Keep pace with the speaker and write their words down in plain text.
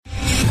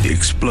The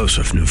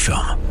explosive new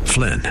film,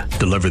 Flynn,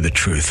 deliver the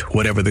truth,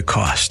 whatever the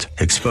cost.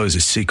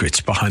 Exposes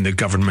secrets behind the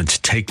government's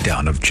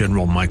takedown of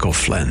General Michael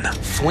Flynn.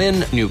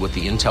 Flynn knew what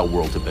the intel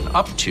world had been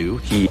up to.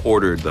 He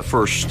ordered the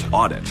first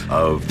audit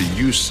of the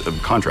use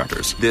of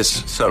contractors.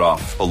 This set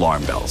off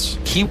alarm bells.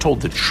 He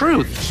told the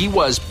truth. He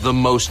was the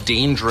most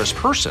dangerous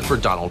person for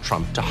Donald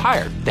Trump to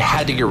hire. They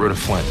had to get rid of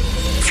Flynn.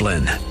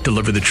 Flynn,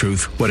 deliver the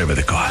truth, whatever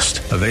the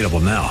cost. Available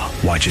now.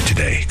 Watch it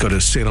today. Go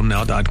to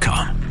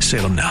salemnow.com.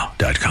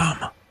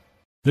 salemnow.com.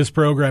 This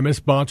program is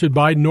sponsored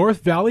by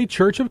North Valley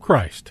Church of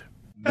Christ.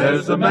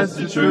 There's a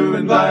message true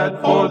and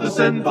glad for the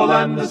sinful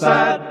and the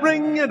sad.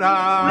 Ring it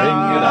out,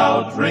 ring it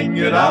out, ring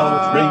it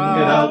out,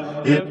 ring it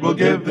out. It will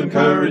give them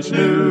courage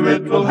new.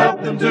 It will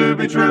help them to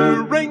be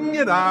true. Ring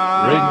it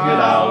out, ring it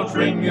out,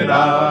 ring it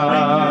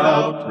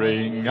out,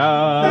 ring it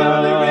out,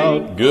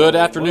 ring out. Good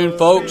afternoon,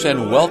 folks,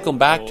 and welcome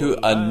back to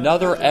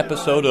another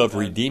episode of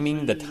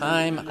Redeeming the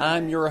Time.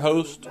 I'm your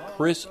host,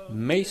 Chris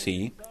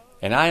Macy,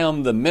 and I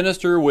am the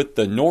minister with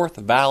the North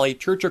Valley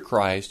Church of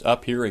Christ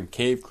up here in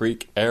Cave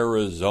Creek,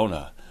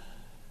 Arizona.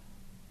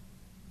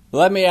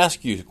 Let me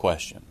ask you a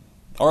question.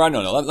 Or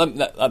no,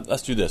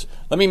 let's do this.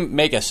 Let me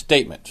make a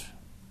statement,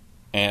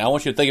 and I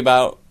want you to think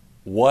about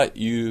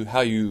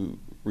how you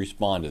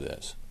respond to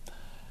this.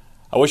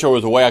 I wish there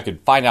was a way I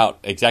could find out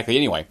exactly.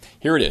 Anyway,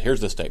 here it is.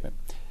 Here's the statement.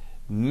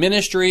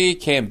 Ministry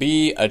can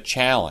be a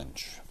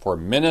challenge for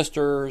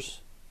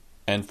ministers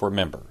and for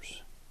members.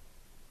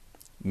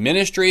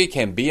 Ministry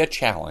can be a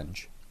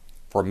challenge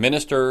for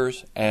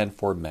ministers and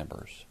for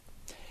members.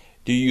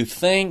 Do you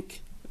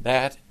think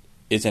that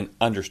is an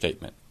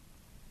understatement?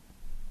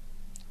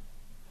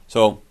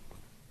 So,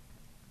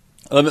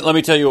 let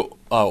me tell you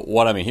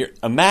what I mean here.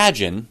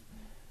 Imagine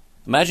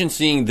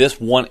seeing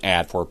this one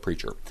ad for a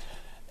preacher.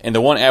 And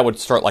the one ad would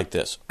start like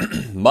this.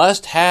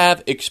 Must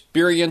have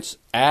experience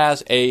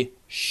as a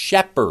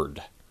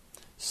shepherd,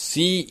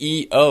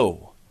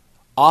 CEO,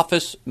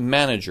 office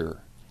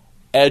manager,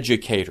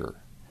 educator,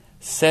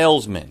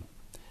 salesman,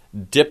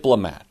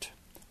 diplomat,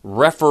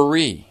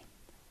 referee,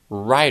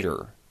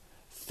 writer,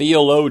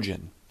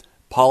 theologian,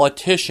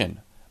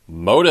 politician,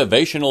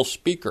 motivational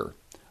speaker,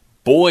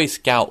 Boy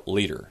Scout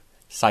leader,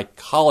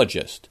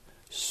 psychologist,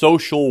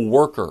 social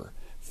worker,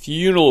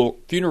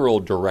 funeral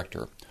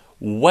director,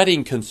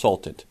 wedding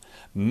consultant,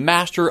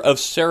 master of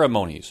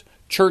ceremonies,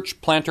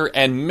 church planter,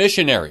 and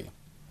missionary.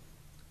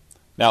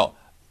 Now,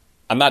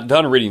 I'm not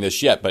done reading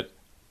this yet, but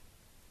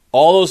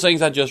all those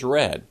things I just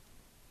read,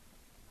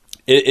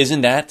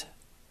 isn't that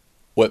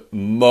what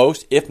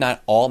most, if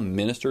not all,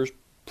 ministers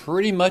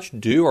pretty much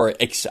do, or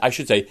I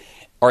should say,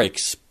 are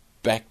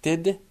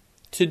expected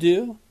to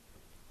do?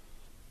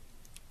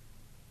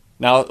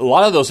 Now, a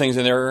lot of those things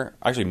in there,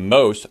 actually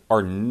most,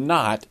 are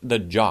not the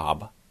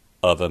job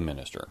of a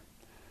minister.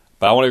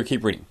 But I want to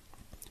keep reading.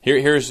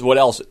 Here's what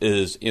else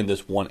is in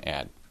this one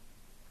ad.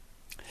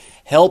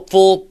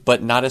 Helpful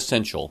but not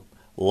essential.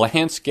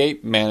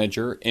 Landscape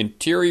manager,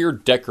 interior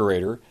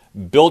decorator,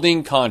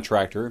 building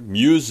contractor,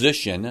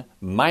 musician,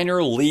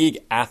 minor league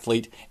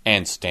athlete,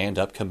 and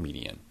stand-up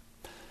comedian.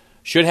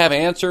 Should have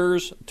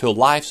answers to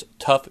life's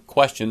tough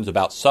questions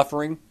about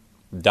suffering,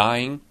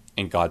 dying,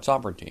 and God's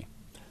sovereignty.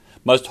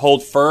 Must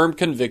hold firm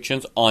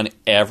convictions on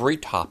every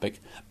topic,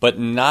 but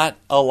not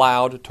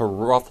allowed to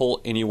ruffle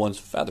anyone's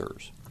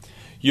feathers.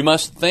 You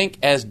must think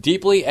as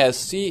deeply as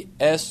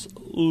C.S.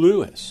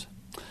 Lewis.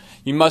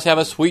 You must have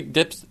a sweet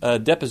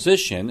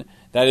deposition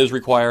that is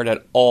required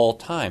at all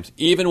times,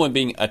 even when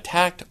being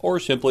attacked or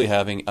simply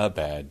having a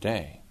bad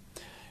day.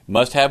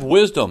 Must have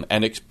wisdom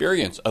and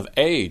experience of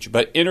age,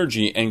 but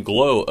energy and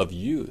glow of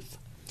youth.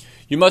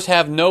 You must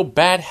have no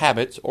bad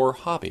habits or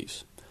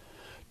hobbies.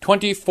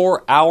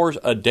 24 hours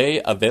a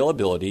day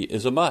availability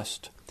is a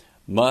must,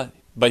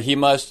 but he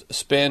must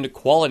spend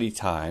quality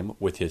time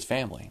with his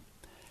family.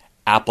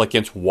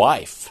 Applicant's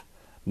wife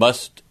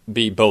must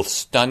be both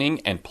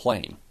stunning and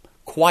plain,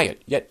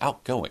 quiet yet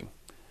outgoing.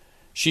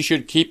 She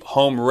should keep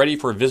home ready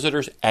for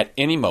visitors at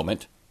any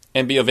moment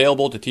and be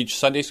available to teach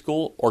Sunday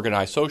school,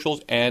 organize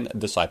socials, and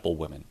disciple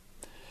women.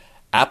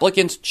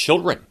 Applicants'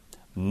 children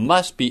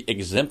must be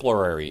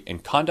exemplary in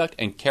conduct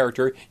and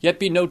character, yet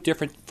be no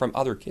different from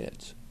other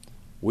kids.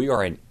 We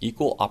are an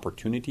equal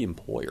opportunity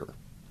employer.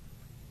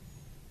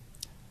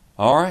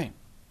 All right.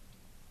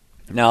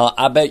 Now,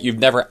 I bet you've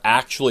never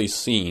actually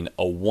seen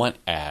a one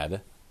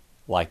ad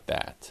like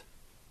that.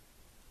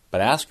 But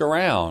ask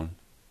around,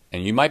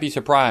 and you might be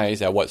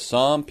surprised at what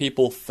some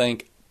people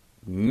think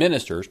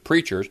ministers,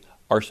 preachers,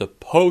 are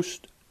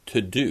supposed to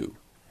do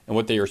and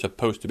what they are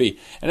supposed to be.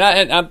 And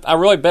I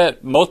really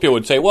bet most people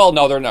would say, well,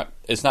 no, they're not.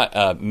 It's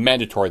not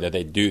mandatory that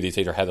they do these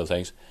things or have those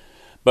things.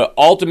 But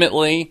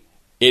ultimately,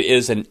 it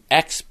is an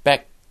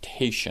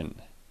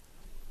expectation.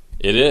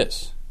 It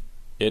is.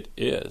 It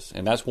is.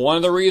 And that's one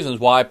of the reasons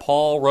why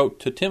Paul wrote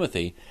to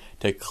Timothy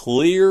to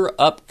clear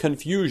up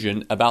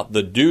confusion about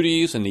the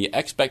duties and the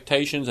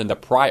expectations and the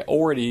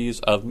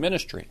priorities of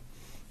ministry.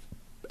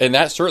 And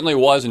that certainly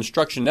was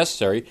instruction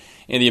necessary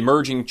in the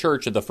emerging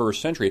church of the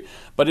first century,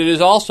 but it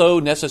is also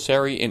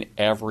necessary in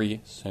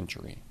every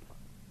century.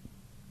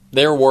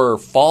 there were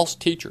false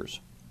teachers,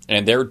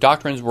 and their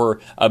doctrines were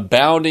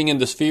abounding in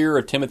the sphere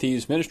of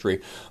Timothy's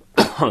ministry.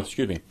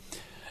 Excuse me.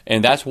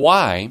 And that's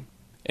why,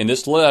 in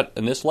this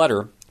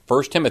letter,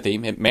 1 Timothy,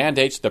 it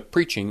mandates the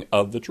preaching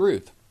of the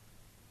truth.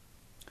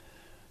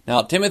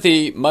 Now,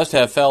 Timothy must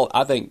have felt,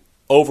 I think,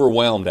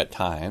 overwhelmed at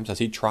times as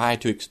he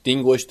tried to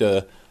extinguish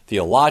the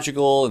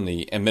theological and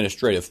the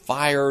administrative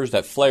fires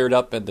that flared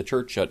up at the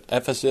church at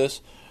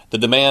Ephesus. The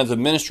demands of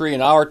ministry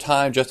in our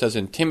time, just as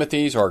in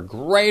Timothy's, are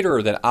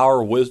greater than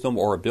our wisdom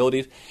or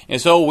abilities.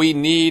 And so we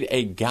need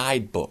a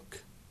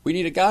guidebook. We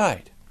need a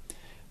guide.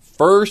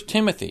 1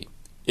 Timothy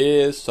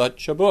is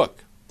such a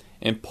book.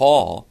 And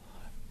Paul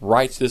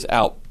writes this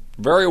out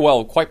very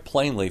well, quite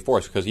plainly for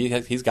us, because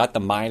he's got the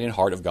mind and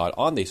heart of God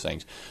on these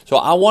things. So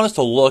I want us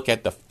to look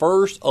at the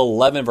first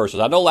 11 verses.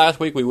 I know last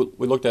week we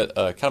looked at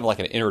kind of like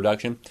an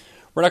introduction.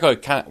 We're not going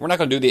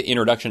to do the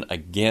introduction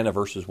again of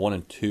verses 1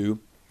 and 2.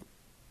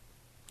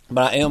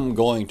 But I am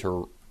going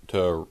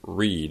to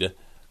read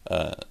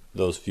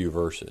those few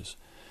verses.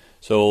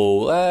 So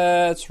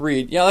let's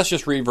read. Yeah, let's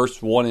just read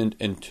verses 1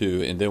 and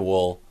 2, and then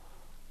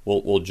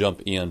we'll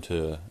jump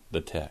into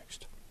the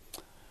text.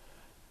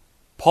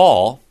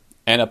 Paul,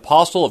 an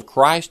apostle of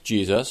Christ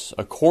Jesus,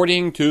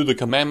 according to the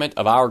commandment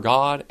of our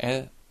God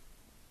and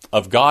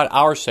of God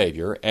our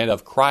Savior, and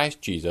of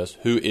Christ Jesus,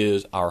 who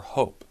is our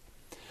hope.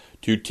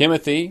 To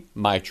Timothy,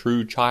 my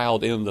true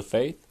child in the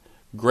faith,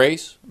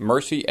 grace,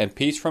 mercy, and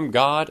peace from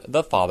God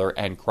the Father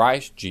and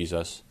Christ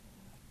Jesus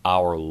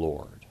our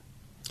Lord.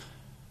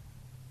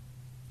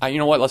 You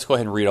know what? Let's go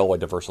ahead and read all the way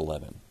to verse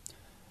 11.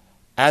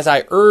 As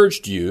I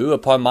urged you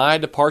upon my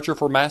departure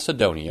for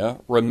Macedonia,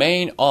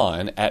 remain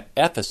on at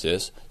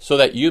Ephesus, so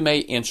that you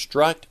may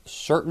instruct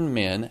certain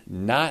men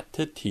not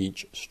to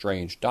teach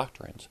strange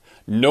doctrines,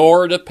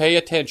 nor to pay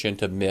attention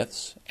to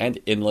myths and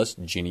endless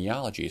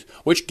genealogies,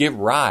 which give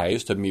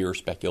rise to mere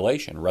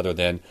speculation, rather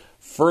than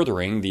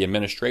furthering the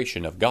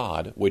administration of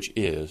God, which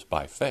is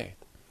by faith.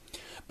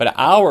 But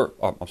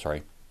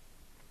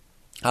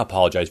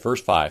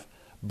verse 5.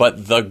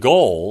 But the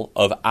goal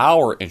of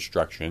our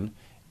instruction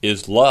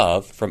is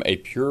love from a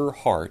pure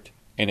heart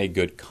and a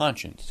good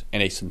conscience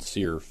and a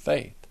sincere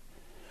faith.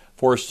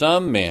 For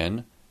some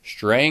men,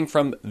 straying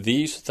from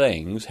these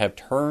things, have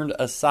turned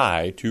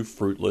aside to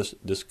fruitless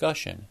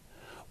discussion,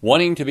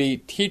 wanting to be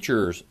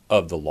teachers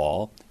of the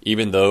law,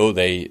 even though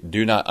they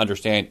do not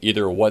understand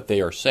either what they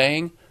are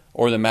saying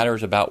or the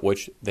matters about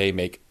which they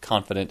make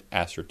confident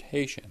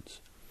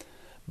assertions.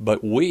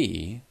 But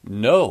we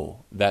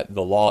know that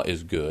the law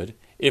is good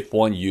if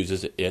one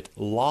uses it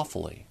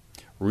lawfully,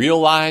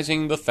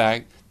 realizing the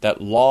fact that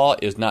law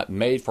is not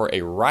made for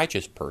a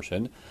righteous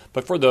person,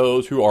 but for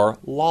those who are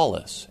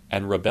lawless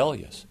and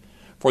rebellious,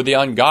 for the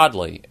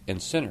ungodly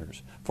and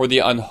sinners, for the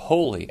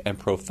unholy and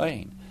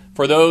profane,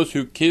 for those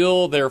who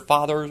kill their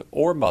fathers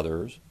or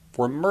mothers,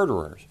 for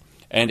murderers,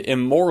 and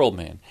immoral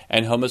men,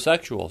 and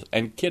homosexuals,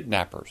 and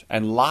kidnappers,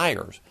 and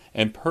liars,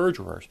 and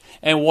perjurers,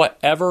 and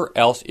whatever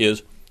else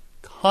is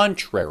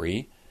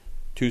contrary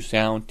to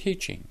sound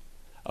teaching,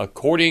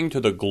 according to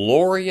the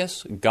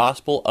glorious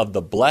gospel of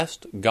the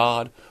blessed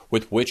God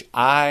with which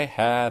I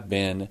have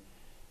been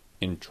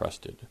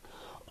entrusted.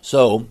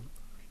 So,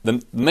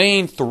 the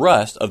main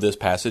thrust of this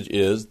passage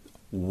is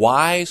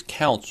wise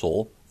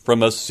counsel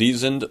from a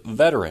seasoned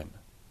veteran,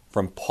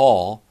 from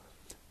Paul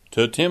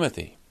to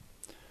Timothy.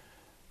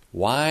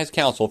 Wise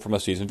counsel from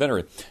a seasoned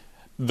veteran.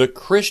 The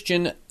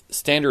Christian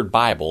Standard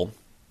Bible,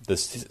 the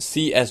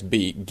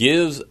CSB,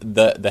 gives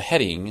the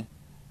heading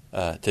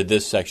to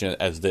this section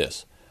as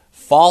this: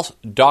 false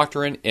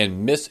doctrine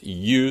and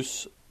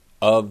misuse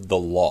of the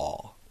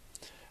law.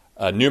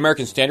 New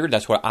American Standard,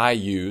 that's what I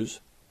use,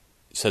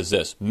 says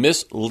this: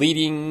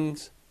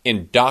 misleadings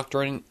in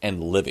doctrine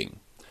and living.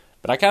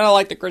 But I kind of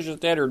like the Christian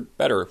Standard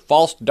better: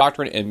 false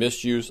doctrine and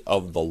misuse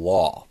of the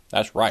law.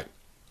 That's right.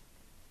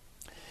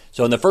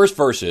 So in the first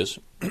verses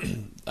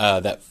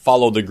that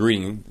follow the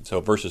greeting,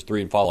 so verses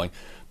 3 and following,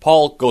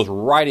 Paul goes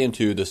right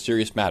into the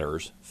serious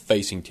matters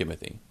facing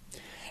Timothy.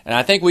 And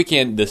I think we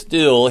can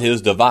distill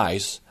his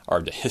device,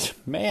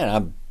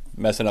 I'm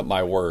messing up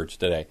my words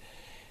today.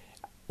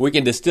 We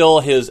can distill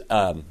his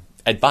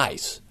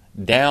advice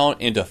down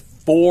into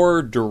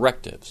 4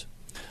 directives.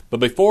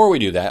 But before we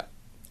do that,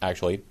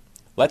 actually,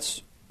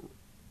 let's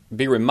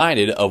be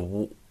reminded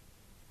of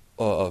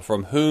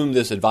from whom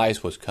this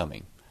advice was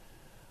coming.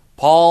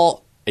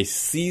 Paul, a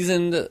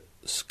seasoned,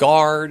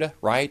 scarred,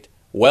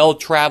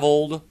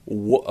 well-traveled,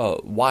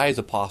 wise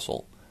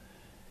apostle.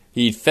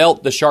 He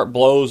felt the sharp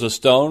blows of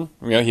stone.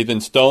 He'd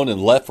been stoned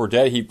and left for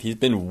dead. He's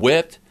been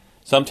whipped.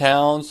 Some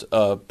towns,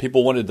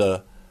 people wanted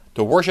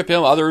to worship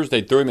him. Others,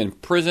 they threw him in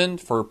prison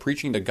for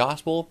preaching the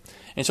gospel.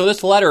 And so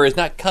this letter is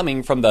not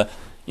coming from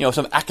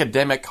some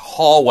academic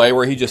hallway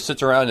where he just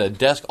sits around at a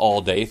desk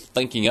all day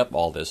thinking up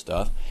all this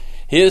stuff.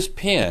 His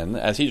pen,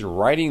 as he's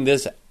writing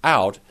this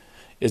out,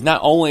 is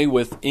not only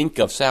with ink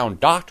of sound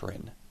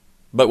doctrine,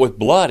 but with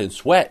blood and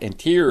sweat and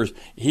tears.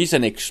 He's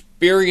an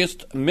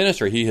experienced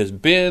minister. He has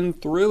been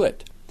through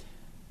it.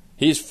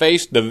 He's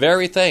faced the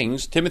very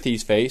things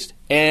Timothy's faced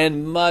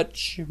and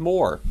much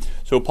more.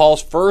 So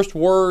Paul's first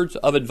words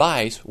of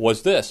advice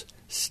was this: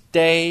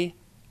 stay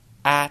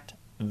at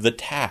the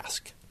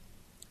task.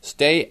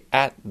 Stay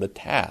at the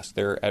task,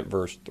 there at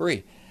verse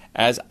 3.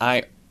 As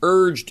I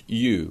urged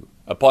you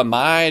upon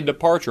my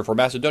departure for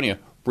Macedonia,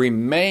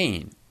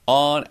 remain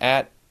on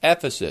at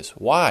Ephesus.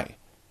 Why?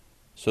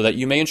 So that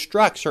you may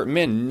instruct certain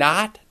men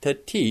not to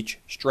teach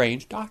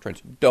strange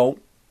doctrines.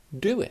 Don't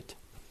do it.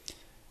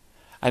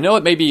 I know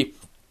it may be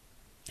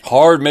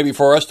hard maybe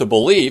for us to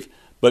believe,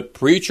 but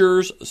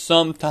preachers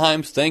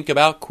sometimes think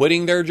about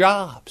quitting their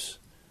jobs,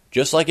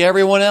 just like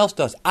everyone else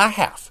does. I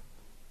have.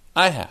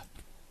 And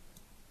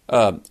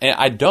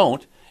I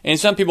don't. And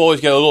some people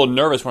always get a little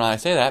nervous when I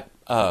say that.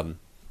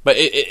 But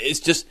it's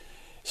just,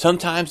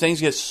 sometimes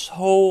things get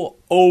so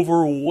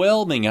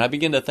overwhelming, and I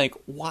begin to think,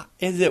 "What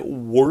is it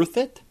worth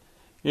it?"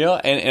 You know,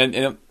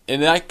 and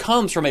that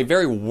comes from a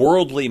very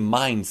worldly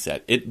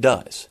mindset. It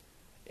does,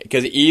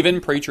 because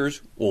even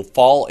preachers will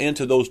fall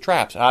into those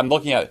traps. I'm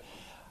looking at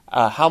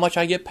how much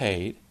I get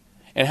paid,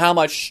 and how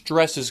much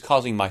stress is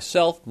causing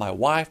myself, my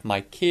wife,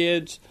 my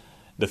kids,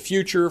 the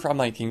future. I'm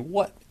thinking,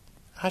 what?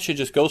 I should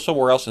just go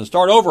somewhere else and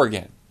start over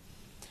again.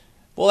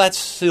 Well, that's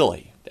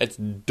silly. That's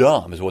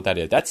dumb is what that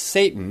is. That's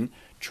Satan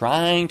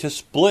trying to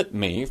split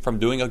me from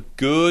doing a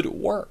good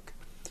work.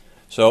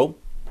 So,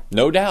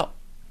 no doubt,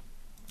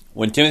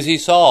 when Timothy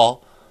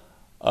saw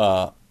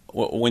what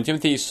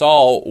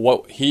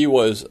he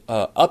was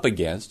up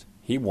against,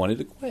 he wanted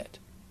to quit.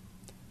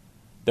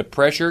 The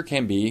pressure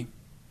can be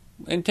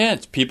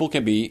intense. People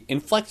can be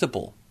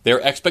inflexible.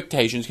 Their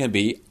expectations can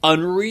be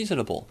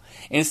unreasonable.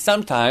 And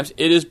sometimes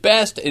it is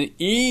best and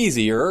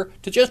easier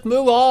to just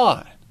move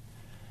on.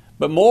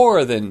 But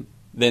more than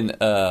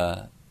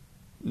not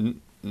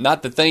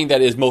the thing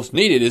that is most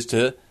needed is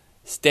to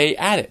stay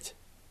at it,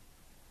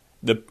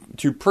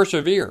 to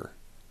persevere.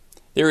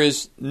 There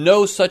is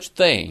no such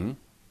thing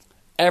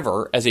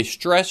ever as a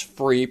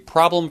stress-free,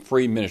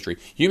 problem-free ministry.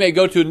 You may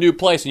go to a new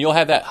place and you'll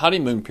have that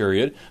honeymoon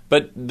period,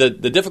 but the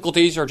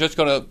difficulties are just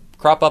going to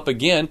crop up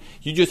again.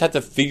 You just have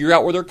to figure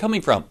out where they're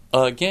coming from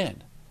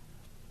again.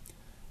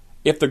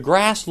 If the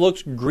grass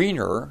looks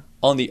greener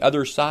on the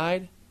other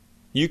side,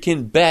 you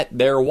can bet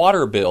their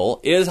water bill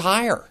is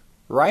higher,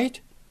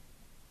 right?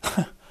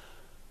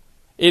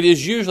 It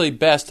is usually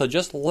best to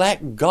just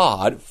let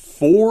God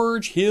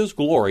forge His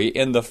glory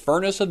in the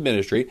furnace of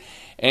ministry,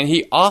 and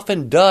He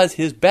often does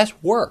His best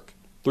work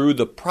through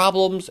the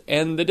problems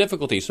and the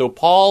difficulties. So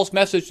Paul's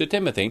message to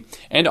Timothy,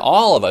 and to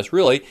all of us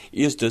really,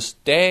 is to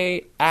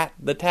stay at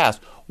the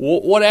task.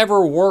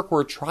 Whatever work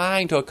we're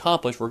trying to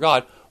accomplish for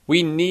God,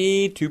 we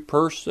need to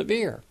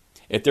persevere.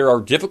 If there are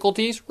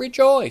difficulties,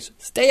 rejoice.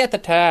 Stay at the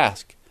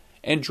task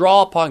and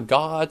draw upon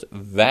God's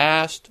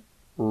vast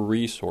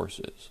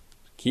resources.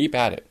 Keep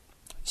at it.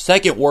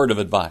 Second word of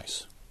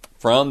advice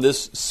from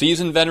this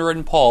seasoned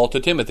veteran Paul to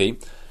Timothy,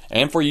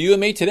 and for you and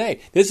me today.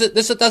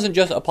 This doesn't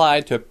just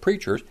apply to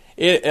preachers.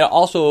 It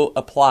also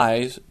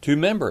applies to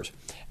members.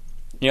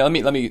 You know,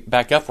 let me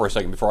back up for a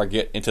second before I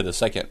get into the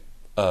second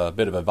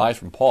bit of advice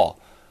from Paul.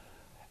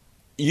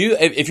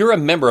 If you're a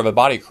member of a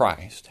body of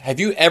Christ, have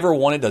you ever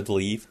wanted to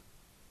leave?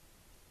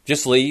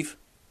 Just leave?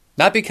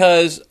 Not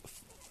because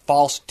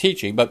false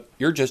teaching, but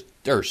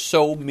there's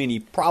so many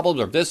problems,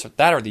 or this or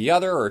that or the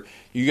other, or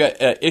you got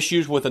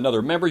issues with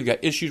another member, you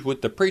got issues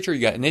with the preacher,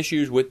 you got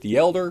issues with the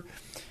elder.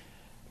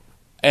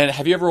 And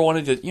have you ever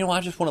wanted to,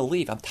 I just want to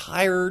leave. I'm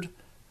tired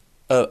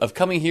of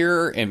coming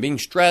here and being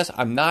stressed.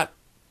 I'm not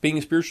being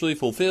spiritually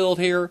fulfilled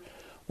here.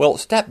 Well,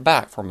 step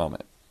back for a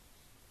moment.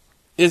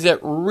 Is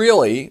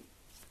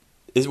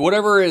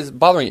whatever is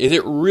bothering you, is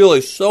it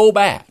really so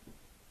bad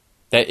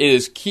that it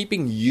is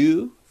keeping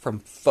you from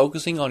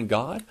focusing on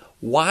God?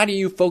 Why do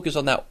you focus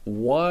on that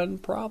one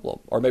problem,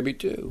 or maybe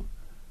two?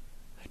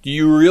 Do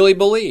you really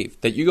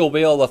believe that you'll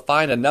be able to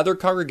find another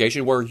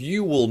congregation where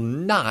you will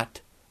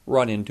not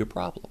run into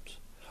problems,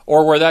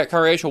 or where that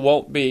congregation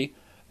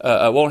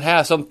won't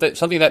have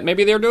something that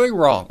maybe they're doing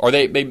wrong, or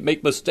they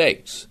make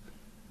mistakes?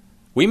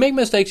 We make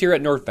mistakes here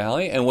at North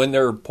Valley, and when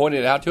they're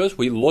pointed out to us,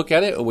 we look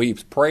at it, and we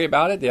pray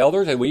about it, the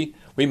elders, and we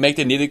make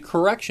the needed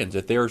corrections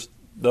if they're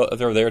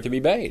there to be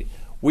made.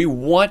 We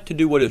want to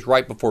do what is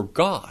right before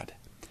God.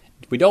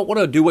 We don't want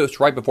to do what's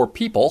right before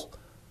people,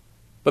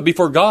 but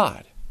before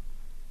God.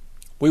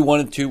 We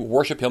wanted to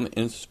worship Him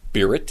in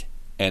spirit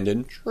and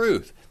in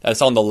truth.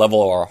 That's on the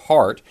level of our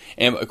heart,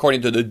 and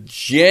according to the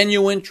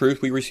genuine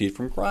truth we received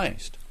from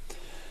Christ.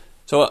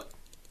 So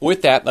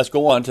with that, let's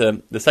go on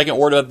to the second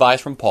word of advice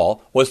from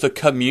Paul, was to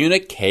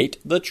communicate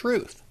the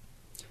truth.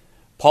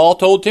 Paul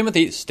told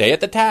Timothy, stay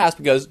at the task,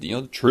 because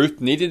the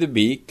truth needed to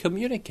be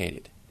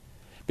communicated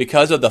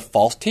because of the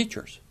false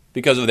teachers,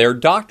 because of their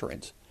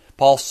doctrines.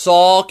 Paul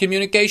saw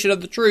communication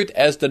of the truth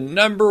as the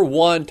number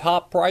one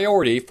top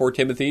priority for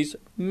Timothy's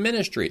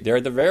ministry. There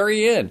at the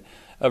very end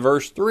of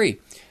verse 3.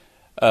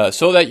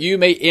 So that you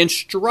may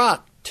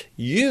instruct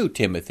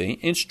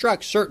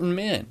certain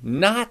men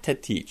not to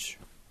teach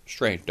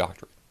strange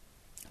doctrine.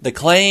 The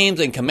claims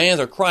and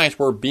commands of Christ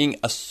were being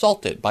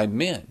assaulted by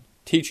men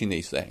teaching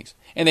these things,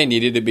 and they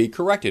needed to be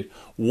corrected.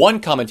 One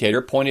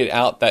commentator pointed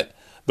out that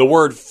the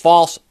word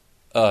false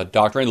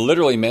doctrine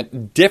literally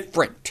meant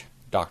different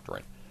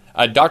doctrine,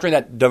 a doctrine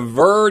that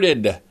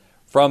diverted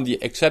from the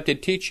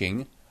accepted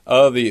teaching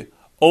of the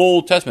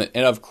Old Testament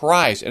and of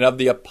Christ and of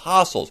the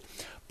apostles.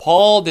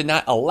 Paul did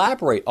not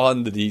elaborate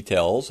on the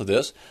details of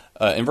this.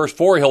 In verse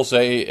 4, he'll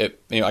say,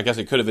 I guess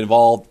it could have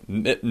involved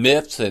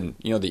myths and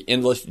the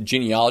endless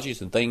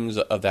genealogies and things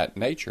of that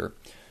nature.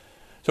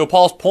 So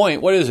Paul's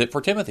point, what is it for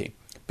Timothy?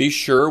 Be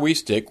sure we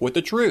stick with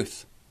the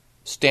truth.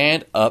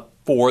 Stand up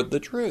for the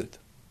truth.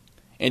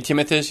 In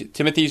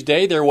Timothy's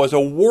day, there was a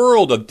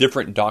world of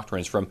different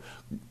doctrines, from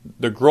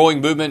the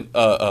growing movement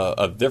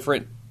of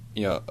different,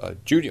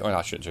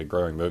 I shouldn't say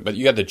growing movement, but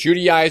you got the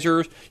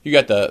Judaizers, you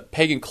got the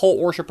pagan cult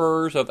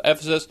worshippers of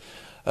Ephesus.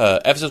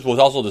 Ephesus was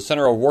also the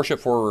center of worship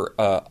for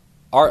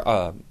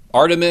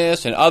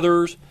Artemis and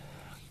others.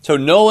 So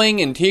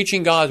knowing and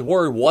teaching God's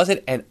word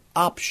wasn't an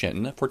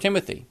option for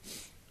Timothy.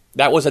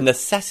 That was a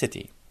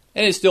necessity,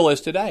 and it still is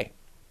today.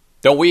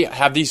 Don't we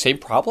have these same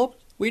problems?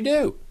 We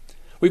do.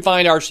 We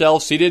find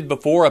ourselves seated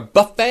before a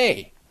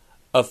buffet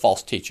of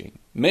false teaching,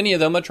 many of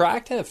them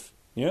attractive.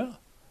 Yeah.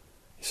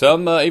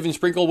 Some even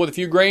sprinkled with a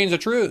few grains of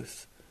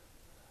truth.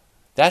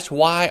 That's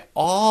why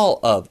all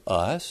of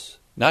us,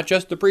 not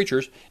just the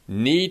preachers,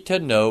 need to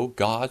know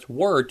God's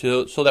word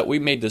so that we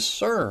may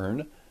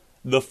discern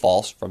the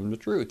false from the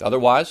truth.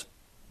 Otherwise,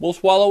 we'll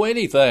swallow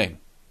anything,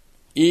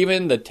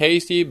 even the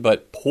tasty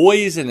but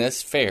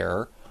poisonous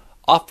fare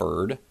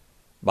offered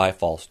by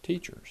false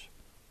teachers.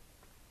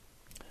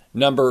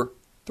 Number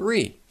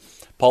 3,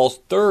 Paul's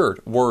third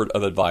word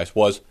of advice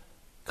was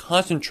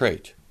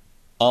concentrate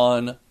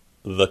on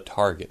the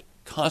target.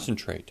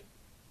 Concentrate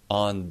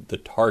on the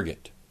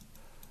target.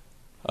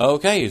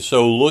 Okay,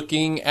 so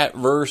looking at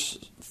verse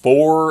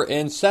 4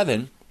 and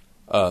 7,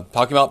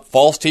 talking about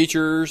false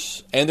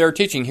teachers and their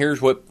teaching,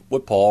 here's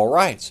what Paul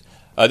writes.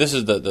 This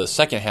is the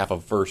second half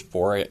of verse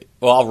 4.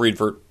 I'll read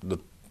for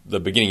the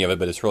beginning of it,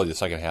 but it's really the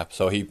second half.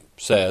 So he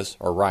says,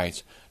 or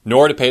writes,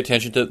 nor to pay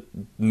attention to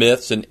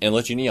myths and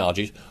endless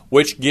genealogies,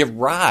 which give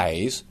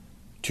rise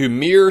to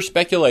mere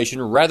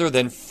speculation rather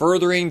than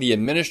furthering the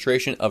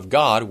administration of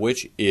God,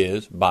 which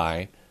is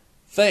by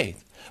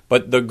faith.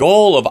 But the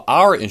goal of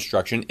our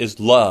instruction is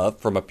love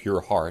from a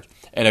pure heart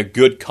and a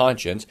good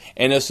conscience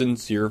and a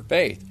sincere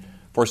faith.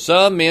 For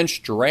some men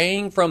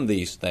straying from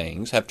these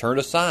things have turned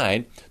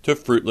aside to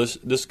fruitless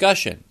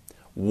discussion,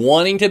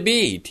 wanting to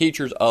be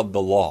teachers of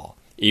the law,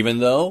 even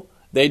though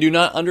they do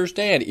not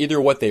understand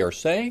either what they are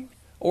saying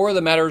or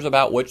the matters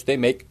about which they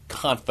make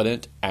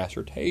confident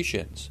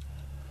assertions.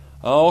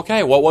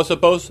 Okay, what was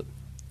supposed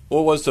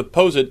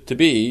to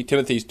be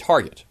Timothy's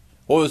target?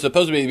 What was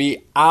supposed to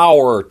be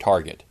our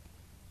target?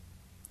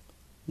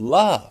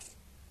 Love.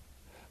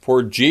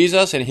 For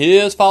Jesus and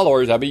his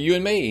followers, that'd be you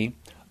and me,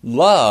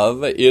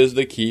 love is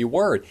the key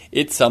word.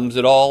 It sums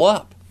it all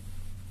up.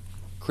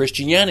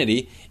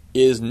 Christianity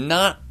is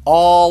not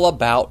all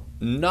about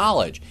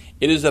knowledge.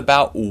 It is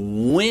about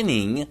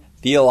winning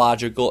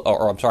theological,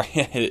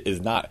 it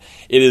is not.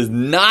 It is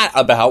not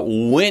about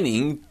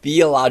winning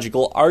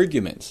theological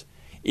arguments.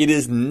 It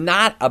is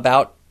not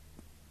about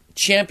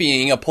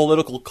championing a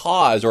political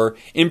cause or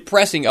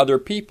impressing other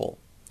people.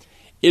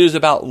 It is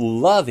about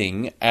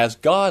loving as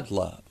God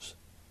loves.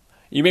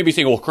 You may be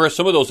saying, well, Chris,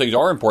 some of those things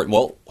are important.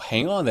 Well,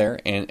 hang on there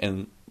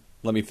and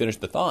let me finish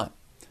the thought.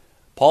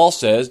 Paul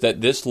says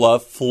that this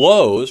love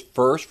flows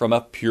first from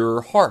a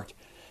pure heart.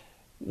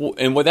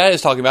 And what that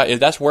is talking about is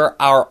that's where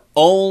our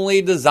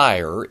only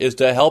desire is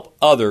to help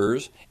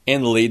others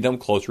and lead them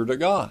closer to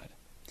God.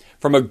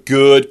 From a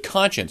good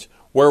conscience,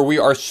 where we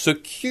are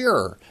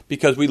secure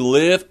because we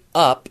live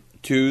up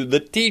to the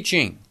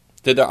teaching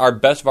to our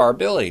best of our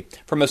ability.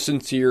 From a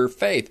sincere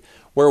faith,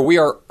 where we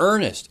are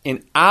earnest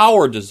in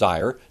our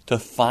desire to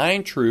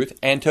find truth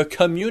and to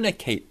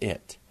communicate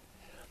it.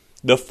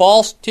 The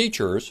false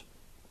teachers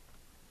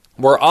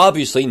were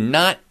obviously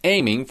not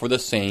aiming for the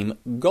same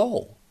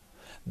goal.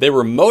 They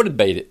were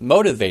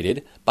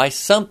motivated by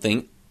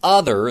something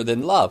other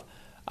than love.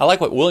 I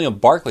like what William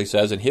Barclay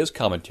says in his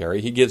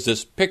commentary. He gives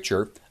this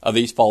picture of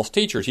these false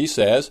teachers. He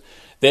says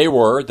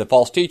the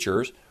false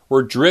teachers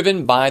were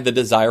driven by the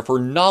desire for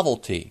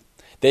novelty.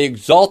 They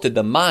exalted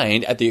the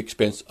mind at the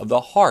expense of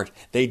the heart.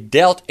 They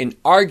dealt in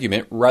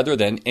argument rather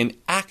than in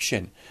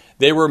action.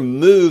 They were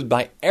moved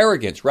by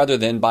arrogance rather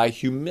than by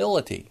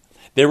humility.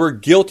 They were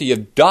guilty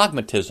of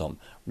dogmatism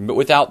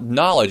without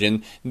knowledge.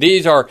 And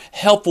these are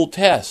helpful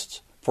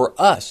tests for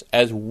us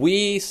as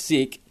we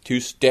seek to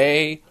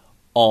stay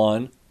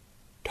on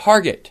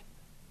target.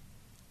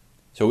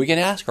 So we can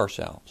ask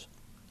ourselves,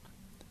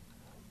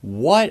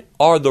 what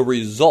are the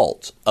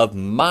results of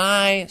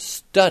my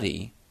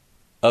study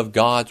of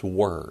God's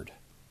Word?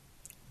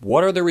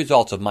 What are the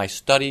results of my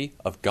study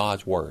of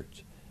God's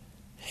words?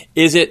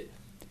 Is it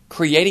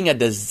creating a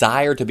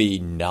desire to be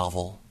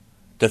novel,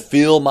 to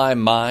fill my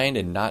mind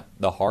and not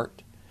the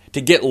heart,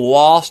 to get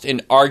lost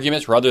in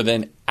arguments rather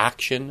than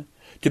action,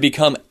 to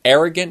become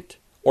arrogant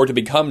or to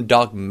become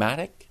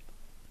dogmatic?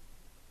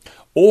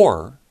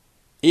 Or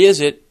is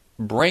it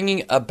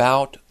bringing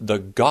about the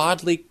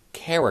godly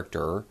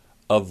character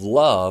of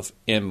love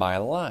in my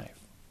life.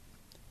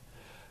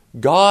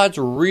 God's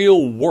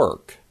real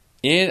work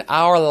in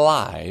our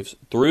lives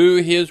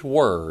through His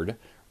Word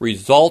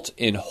results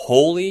in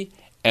holy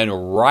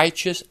and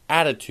righteous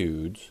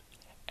attitudes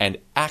and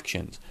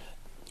actions.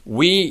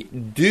 We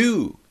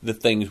do the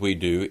things we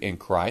do in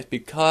Christ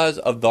because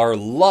of our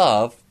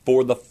love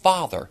for the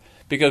Father,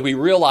 because we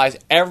realize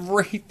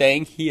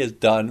everything He has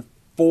done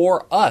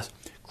for us,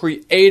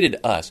 created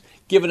us,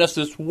 given us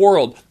this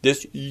world,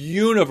 this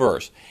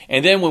universe.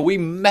 And then when we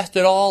messed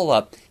it all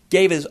up,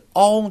 gave His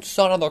own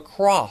Son on the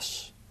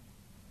cross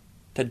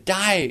to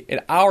die in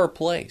our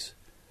place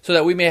so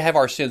that we may have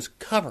our sins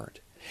covered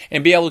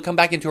and be able to come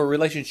back into a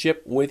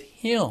relationship with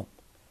Him.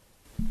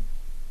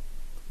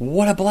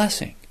 What a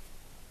blessing.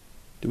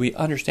 Do we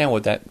understand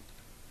what that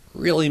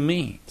really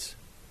means?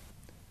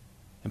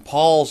 And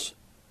Paul's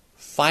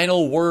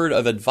final word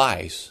of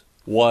advice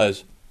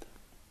was,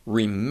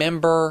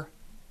 remember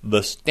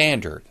the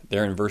standard,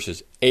 there in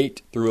verses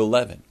 8 through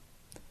 11.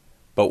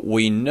 But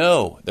we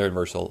know, there in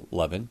verse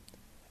 11,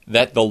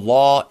 that the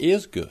law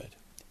is good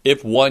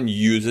if one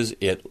uses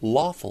it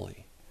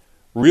lawfully,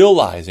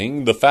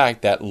 realizing the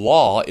fact that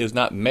law is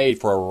not made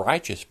for a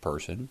righteous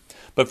person,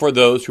 but for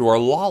those who are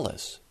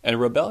lawless and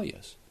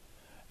rebellious,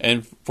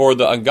 and for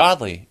the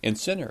ungodly and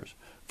sinners,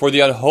 for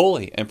the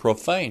unholy and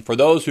profane, for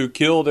those who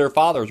kill their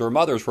fathers or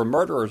mothers, for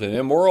murderers and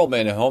immoral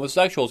men and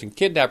homosexuals and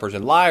kidnappers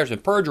and liars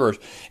and perjurers,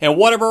 and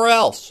whatever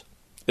else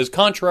is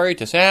contrary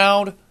to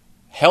sound,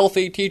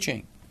 healthy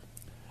teaching,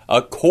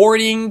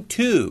 according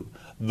to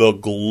the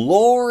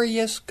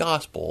glorious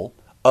gospel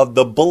of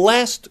the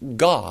blessed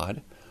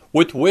God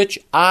with which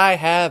I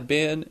have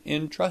been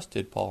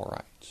entrusted, Paul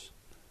writes.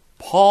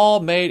 Paul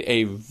made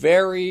a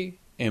very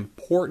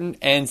important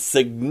and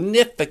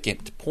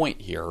significant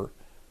point here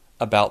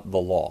about the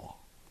law.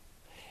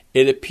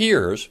 It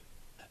appears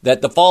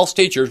that the false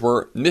teachers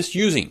were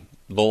misusing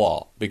the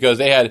law because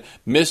they had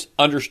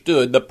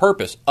misunderstood the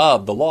purpose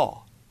of the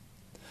law.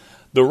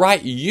 The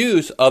right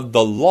use of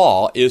the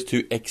law is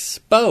to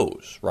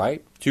expose,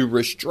 right? To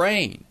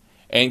restrain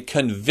and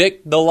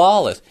convict the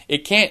lawless.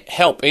 It can't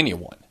help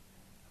anyone.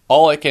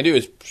 All it can do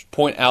is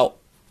point out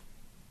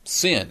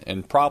sin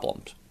and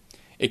problems.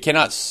 It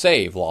cannot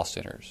save lost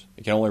sinners.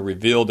 It can only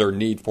reveal their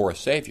need for a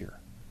Savior.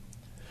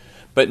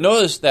 But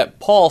notice that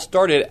Paul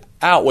started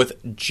out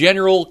with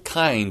general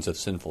kinds of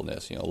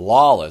sinfulness,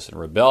 lawless and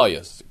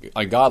rebellious,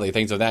 ungodly,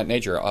 things of that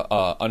nature,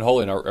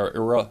 unholy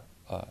and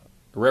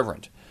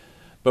irreverent.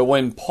 But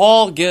when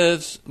Paul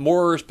gives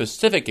more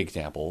specific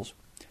examples,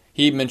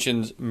 he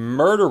mentions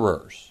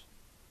murderers,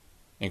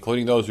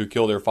 including those who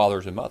kill their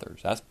fathers and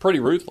mothers. That's pretty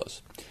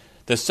ruthless.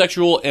 The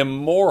sexual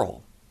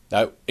immoral,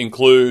 that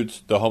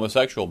includes the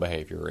homosexual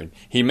behavior. And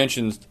he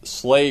mentions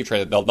slave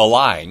trade, the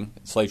lying,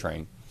 slave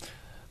trading.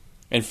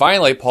 And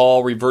finally,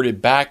 Paul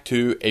reverted back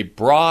to a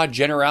broad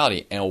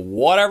generality, and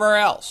whatever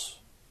else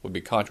would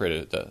be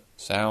contrary to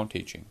sound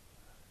teaching.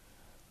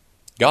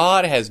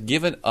 God has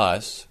given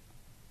us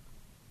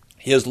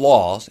His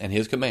laws and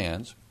His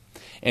commands,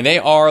 and they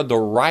are the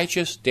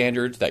righteous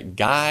standards that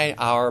guide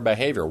our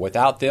behavior.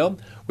 Without them,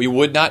 we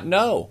would not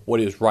know what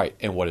is right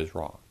and what is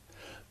wrong.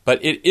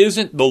 But it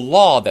isn't the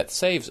law that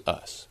saves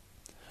us,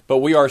 but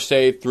we are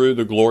saved through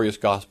the glorious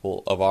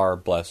gospel of our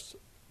blessed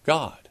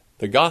God.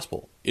 The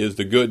gospel is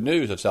the good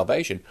news of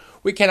salvation.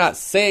 We cannot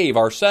save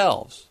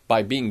ourselves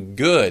by being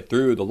good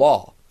through the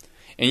law.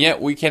 And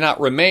yet we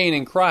cannot remain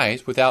in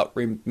Christ without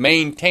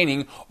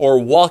maintaining or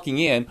walking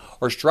in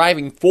or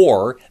striving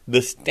for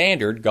the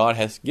standard God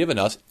has given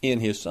us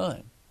in His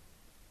Son.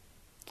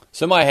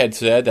 Somebody had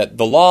said that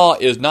the law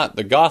is not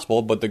the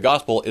gospel, but the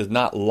gospel is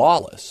not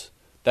lawless.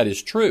 That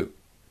is true.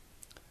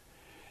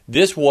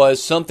 This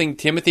was something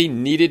Timothy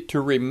needed to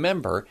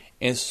remember,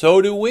 and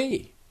so do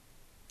we.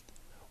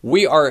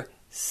 We are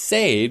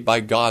saved by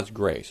God's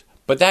grace,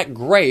 but that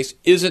grace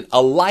isn't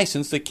a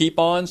license to keep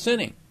on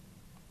sinning.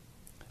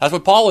 That's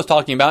what Paul was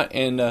talking about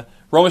in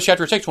Romans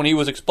chapter 6 when he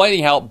was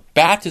explaining how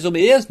baptism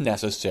is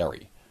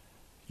necessary.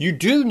 You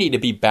do need to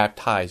be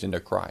baptized into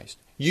Christ.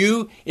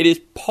 It is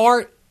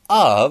part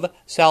of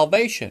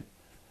salvation.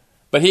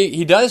 But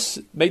he does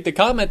make the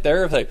comment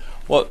there of like,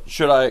 well,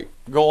 should I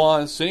go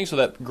on sinning so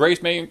that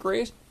grace may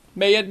increase?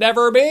 May it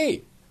never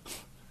be.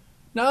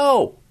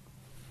 No.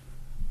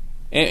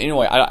 And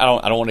anyway, I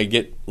don't want to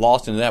get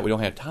lost into that. We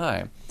don't have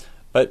time.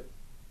 But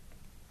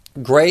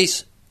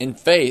grace and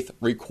faith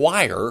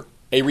require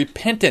a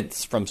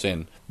repentance from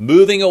sin,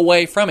 moving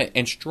away from it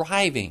and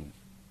striving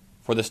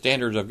for the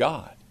standards of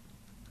God.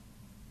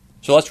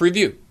 So let's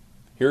review.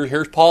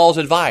 Here's Paul's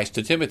advice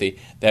to Timothy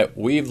that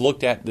we've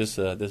looked at this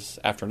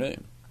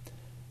afternoon.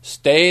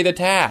 Stay the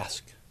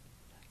task.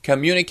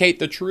 Communicate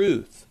the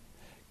truth.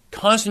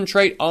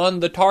 Concentrate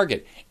on the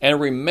target. And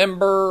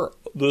remember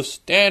the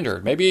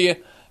standard. Maybe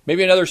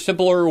another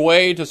simpler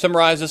way to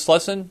summarize this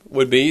lesson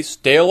would be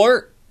stay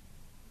alert.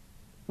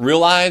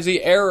 Realize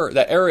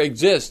that error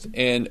exists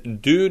and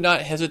do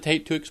not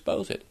hesitate to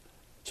expose it.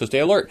 So stay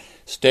alert.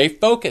 Stay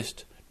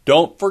focused.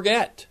 Don't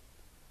forget.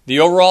 The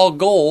overall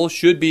goal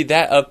should be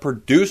that of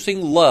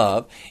producing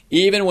love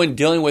even when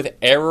dealing with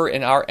error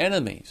in our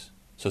enemies.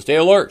 So stay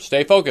alert,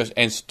 stay focused,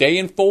 and stay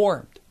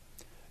informed.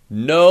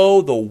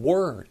 Know the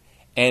Word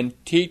and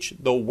teach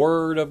the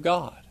Word of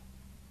God.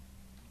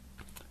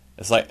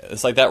 It's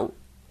like that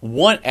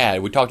one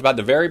ad we talked about at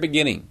the very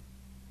beginning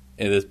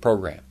in this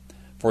program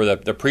for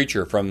the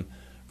preacher from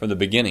the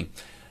beginning.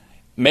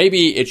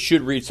 Maybe it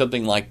should read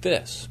something like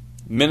this.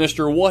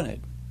 Minister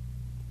wanted.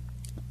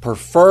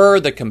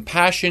 Prefer the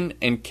compassion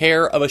and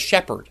care of a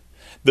shepherd,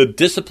 the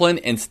discipline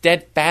and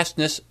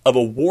steadfastness of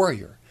a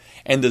warrior,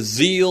 and the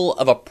zeal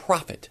of a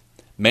prophet.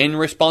 Main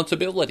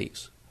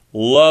responsibilities: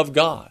 love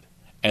God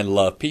and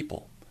love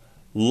people.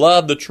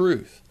 Love the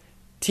truth.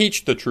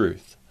 Teach the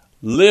truth.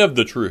 Live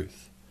the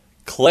truth.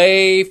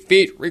 Clay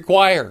feet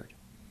required.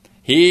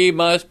 He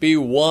must be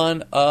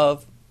one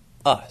of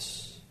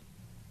us.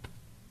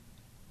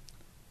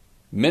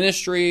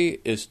 Ministry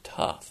is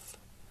tough,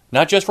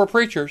 not just for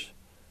preachers,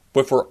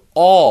 but for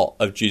all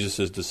of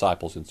Jesus'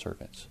 disciples and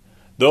servants.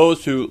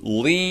 Those who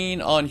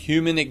lean on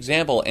human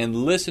example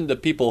and listen to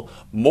people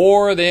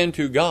more than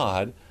to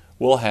God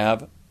will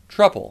have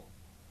trouble.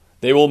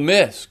 They will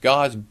miss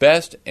God's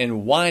best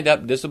and wind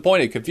up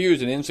disappointed,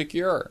 confused, and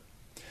insecure.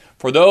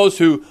 For those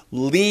who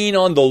lean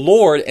on the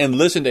Lord and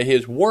listen to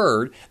His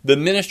Word, the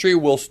ministry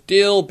will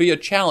still be a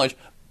challenge,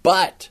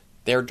 but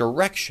their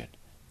direction,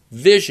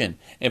 vision,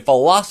 and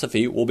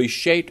philosophy will be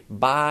shaped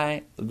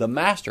by the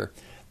Master.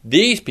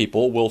 These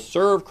people will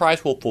serve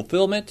Christ with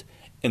fulfillment,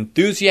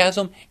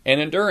 enthusiasm, and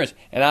endurance.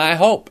 And I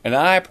hope and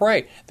I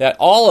pray that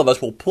all of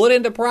us will put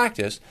into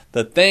practice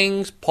the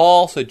things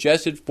Paul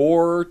suggested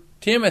for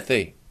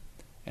Timothy.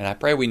 And I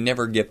pray we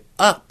never give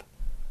up.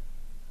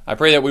 I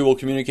pray that we will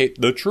communicate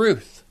the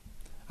truth.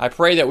 I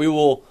pray that we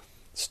will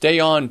stay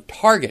on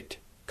target,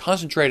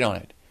 concentrate on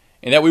it,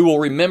 and that we will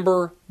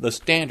remember the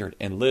standard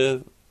and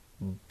live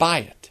by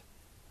it.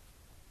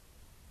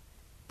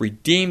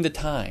 Redeem the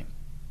time.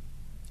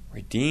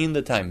 Redeem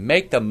the time.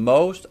 Make the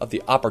most of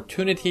the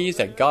opportunities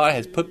that God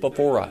has put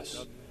before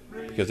us.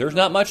 Because there's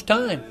not much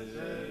time.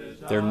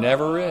 There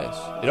never is.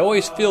 It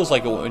always feels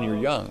like it when you're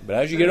young. But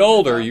as you get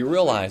older, you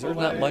realize there's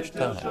not much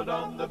time.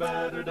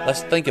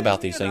 Let's think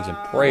about these things and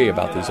pray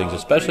about these things,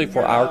 especially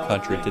for our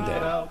country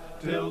today.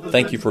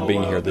 Thank you for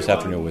being here this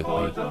afternoon with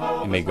me.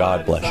 And may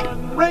God bless you.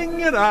 Ring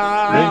it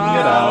out. Ring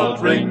it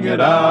out. Ring it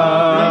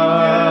out.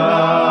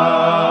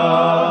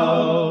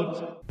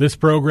 This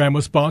program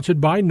was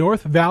sponsored by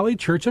North Valley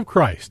Church of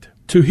Christ.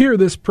 To hear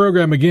this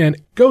program again,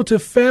 go to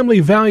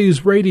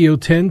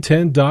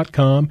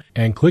FamilyValuesRadio1010.com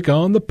and click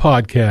on the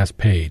podcast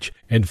page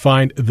and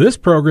find this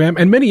program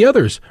and many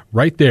others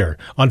right there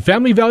on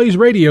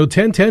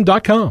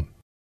FamilyValuesRadio1010.com.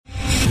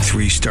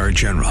 3-star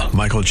General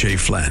Michael J.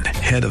 Flynn,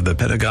 head of the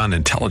Pentagon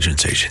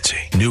Intelligence Agency,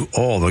 knew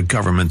all the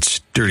government's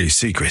dirty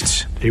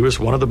secrets. He was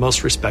one of the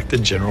most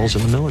respected generals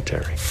in the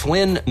military.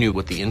 Flynn knew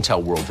what the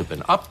intel world had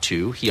been up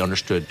to. He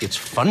understood its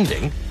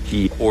funding.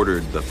 He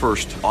ordered the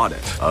first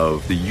audit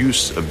of the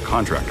use of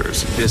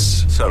contractors.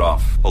 This set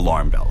off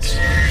alarm bells.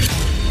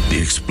 The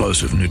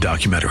explosive new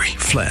documentary,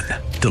 Flynn,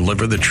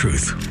 Deliver the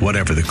Truth,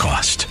 Whatever the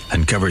Cost,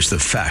 uncovers the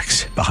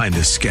facts behind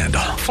this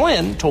scandal.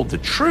 Flynn told the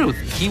truth.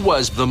 He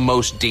was the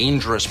most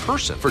dangerous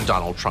person for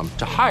Donald Trump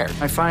to hire.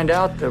 I find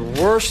out the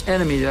worst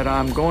enemy that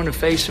I'm going to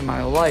face in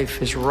my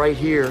life is right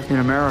here in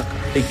America.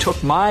 They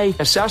took my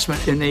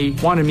assessment and they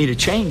wanted me to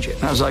change it.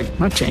 And I was like, I'm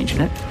not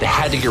changing it. They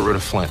had to get rid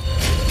of Flynn.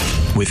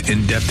 With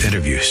in-depth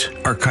interviews,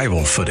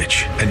 archival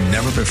footage, and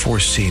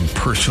never-before-seen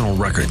personal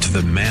records of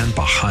the man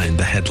behind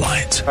the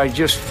headlines. I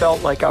just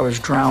felt like I was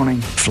drowning.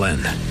 Flynn,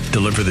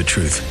 Deliver the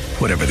Truth,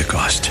 Whatever the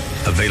Cost.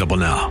 Available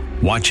now.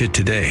 Watch it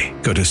today.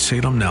 Go to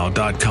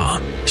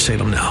salemnow.com.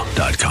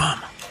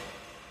 salemnow.com.